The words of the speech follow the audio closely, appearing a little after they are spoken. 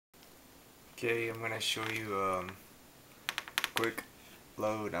Okay, I'm gonna show you quick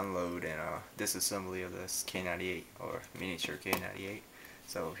load, unload, and disassembly of this K98 or Miniature K98.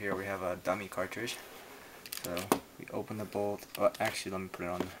 So here we have a dummy cartridge. So we open the bolt. Oh, actually, let me put it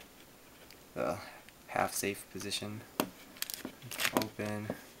on the half safe position. Open,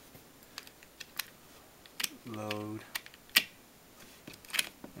 load,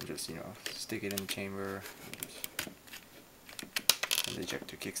 and just stick it in the chamber. And the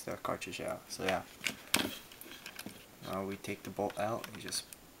ejector kicks the cartridge out. So yeah. We take the bolt out. You just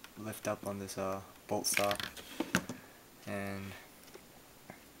lift up on this bolt stop, and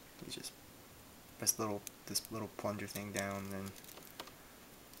you just press this little plunger thing down, and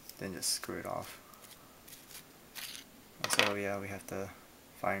then just screw it off. And so yeah, we have the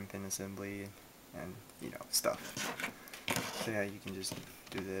firing pin assembly and stuff. So yeah, you can just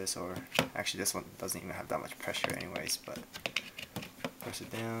do this, or actually this one doesn't even have that much pressure anyways, but press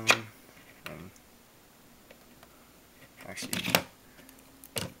it down. And actually,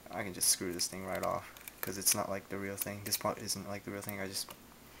 I can just screw this thing right off because it's not like the real thing. This part isn't like the real thing.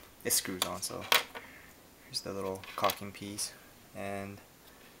 It screws on. So here's the little cocking piece and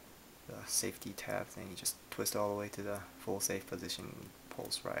the safety tab thing. You just twist all the way to the full safe position and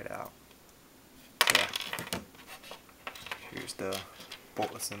pulls right out. So yeah, here's the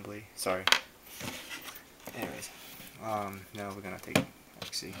bolt assembly. Sorry. Anyways, now we're gonna take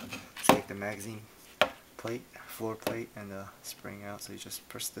the magazine plate, floor plate, and the spring out. So you just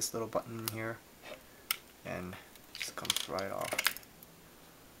press this little button here and it just comes right off.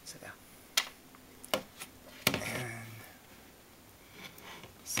 So yeah, and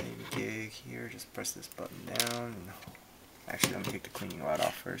same gig here, just press this button down, and actually let me take the cleaning rod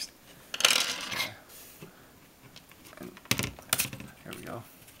off first. Yeah. And here we go,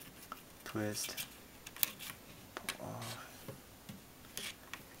 twist, pull off,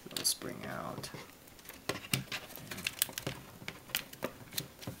 little spring out.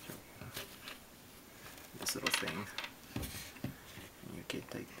 This little thing, and you can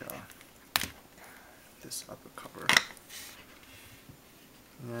take this upper cover.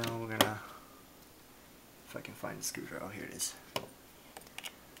 Now we're gonna, if I can find the screwdriver, here it is.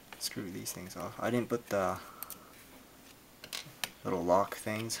 Screw these things off. I didn't put the little lock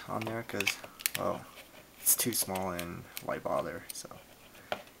things on there because, well, it's too small and why bother. So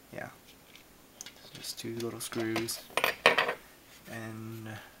yeah, just two little screws, and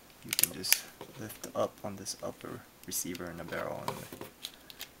you can just lift up on this upper receiver in the barrel and it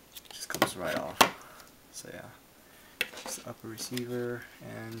just comes right off. So yeah, just the upper receiver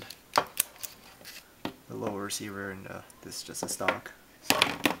and the lower receiver, and this is just a stock. So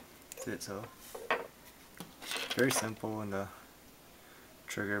that's it. So very simple, and the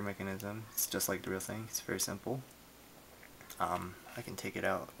trigger mechanism, it's just like the real thing. It's very simple. I can take it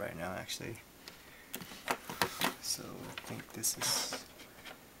out right now actually. So I think this is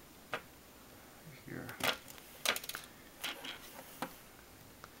here.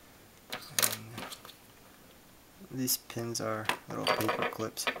 And these pins are little paper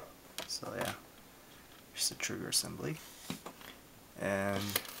clips. So yeah, here's the trigger assembly. And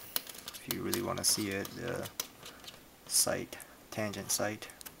if you really want to see it, the sight, tangent sight,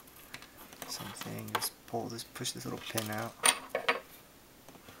 same thing. Just push this little pin out.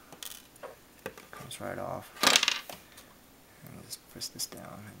 Comes right off. And you just press this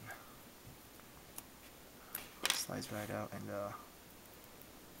down and slides right out, and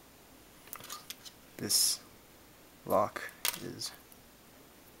this lock this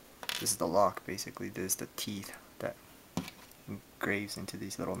is the lock basically. This is the teeth that engraves into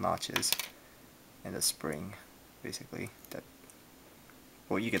these little notches, and the spring basically that,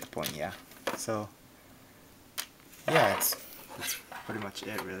 well, you get the point. Yeah, so yeah, it's pretty much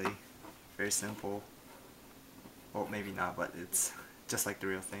it really. Very simple. Well, maybe not, but it's just like the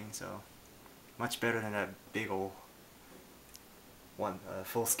real thing. So much better than that big old one,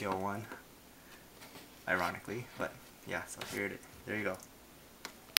 full scale one, ironically. But yeah, so there you go.